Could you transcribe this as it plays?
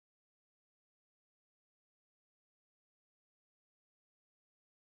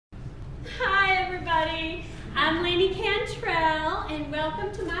everybody. I'm Lainey Cantrell, and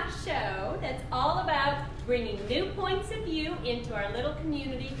welcome to my show that's all about bringing new points of view into our little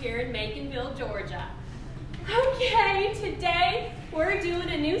community here in Maconville, Georgia. Okay, today we're doing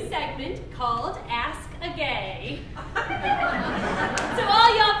a new segment called Ask a Gay. So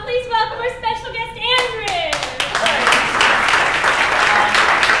all y'all, please welcome our special guest, Andrew.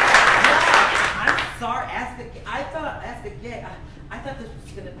 I'm sorry, I thought this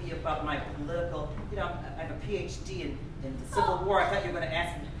was going to be about my political, I have a PhD in the Civil War. I thought you were going to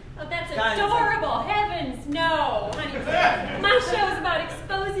ask me. Oh, that's adorable. Heavens, no. Honey, my show is about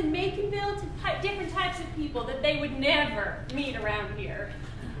exposing Maconville to different types of people that they would never meet around here.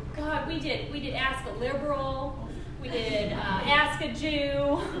 God, we did Ask a Liberal. We did Ask a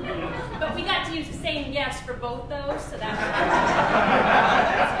Jew. But we got to use the same yes for both those, so that's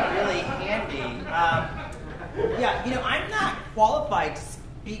really handy. I'm not qualified to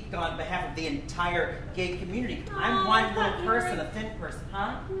speak on behalf of the entire gay community. I'm one little person, a thin person,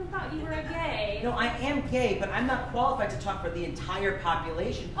 huh? I thought you were a gay. No, I am gay, but I'm not qualified to talk for the entire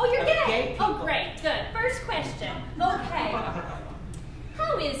population. Oh, you're of gay? Gay people. Oh, great, good. First question. Okay.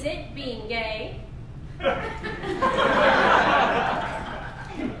 How is it being gay?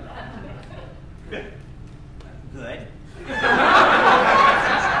 Good.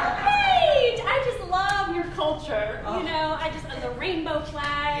 Culture, I just the rainbow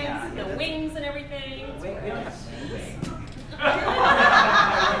flags, the wings and everything. We don't have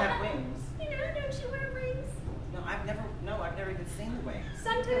wings. We don't have wings. Don't you wear wings? No, I've never even seen the wings.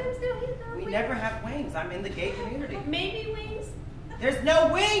 Sometimes we never have wings. I'm in the gay community. Maybe wings? There's no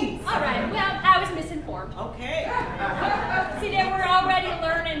wings! All right, well, I was misinformed. Okay. See, there we're already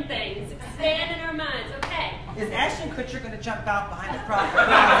learning things, expanding our minds, okay. Is Ashton Kutcher going to jump out behind the crowd?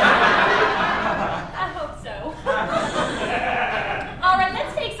 I hope so. All right,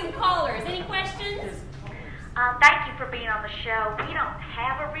 let's take some callers. Any questions? Thank you for being on the show. We don't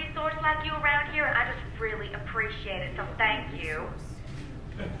have a resource like you around here, and I just really appreciate it, so thank you.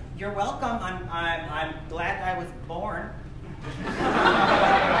 You're welcome. I'm glad I was born.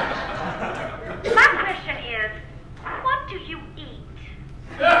 My question is, what do you eat?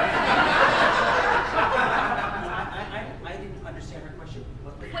 I didn't understand her question.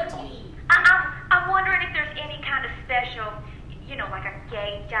 What do you eat? I'm wondering if there's any kind of special, like a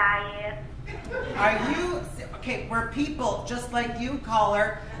gay diet. Are you, okay, we're people just like you,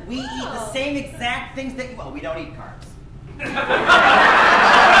 caller. We eat the same exact things that we don't eat carbs. We're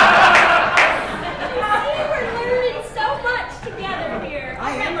learning so much together here.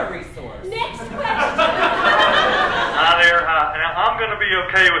 I am a resource. Next question. Hi there. Now, I'm going to be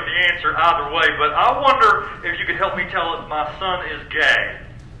okay with the answer either way, but I wonder if you could help me tell if my son is gay.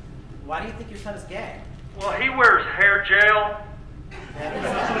 Why do you think your son is gay? Well, he wears hair gel.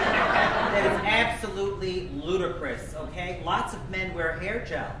 That is absolutely ludicrous, okay? Lots of men wear hair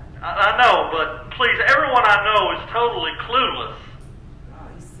gel. I know, but please, everyone I know is totally clueless. Oh,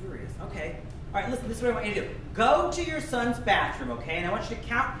 he's serious. Okay. All right, listen, this is what I want you to do. Go to your son's bathroom, okay? And I want you to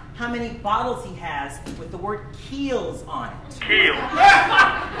count how many bottles he has with the word Keels on it. Keels.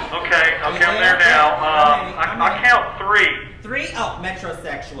 Okay, I'm there now. I count 3. 3? Oh,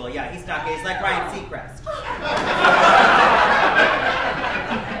 metrosexual. Yeah, he's not gay. He's like Ryan Seacrest.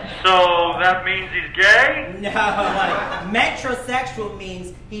 So that means he's gay? No, like, metrosexual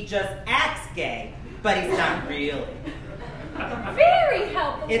means he just acts gay, but he's not really. Very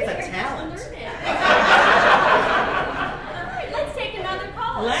helpful. It's a talent. All right, let's take another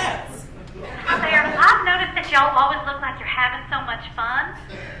call. Let's. There, I've noticed that y'all always look like you're having so much fun.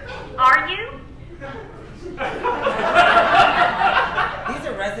 Are you? These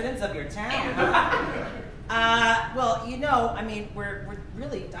are residents of your town. Well, we're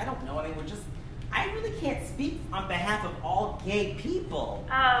really, I don't know, I really can't speak on behalf of all gay people.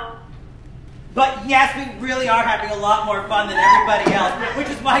 Oh. But yes, we really are having a lot more fun than everybody else, which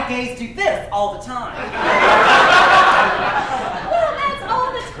is why gays do this all the time. Well, that's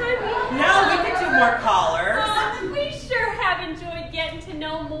all the time we have. No, we can do more callers. We sure have enjoyed getting to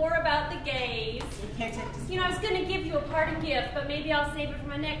know more about the gays. We can't take this. I was going to give you a parting gift, but maybe I'll save it for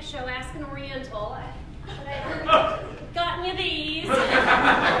my next show, Ask an Oriental. But I haven't gotten you these.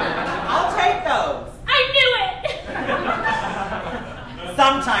 I'll take those. I knew it!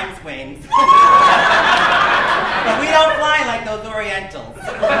 Sometimes wings. But we don't fly like those Orientals.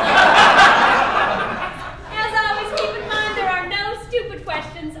 As always, keep in mind there are no stupid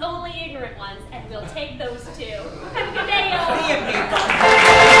questions, only ignorant ones, and we'll take those too. Have a good day, y'all. See you, people.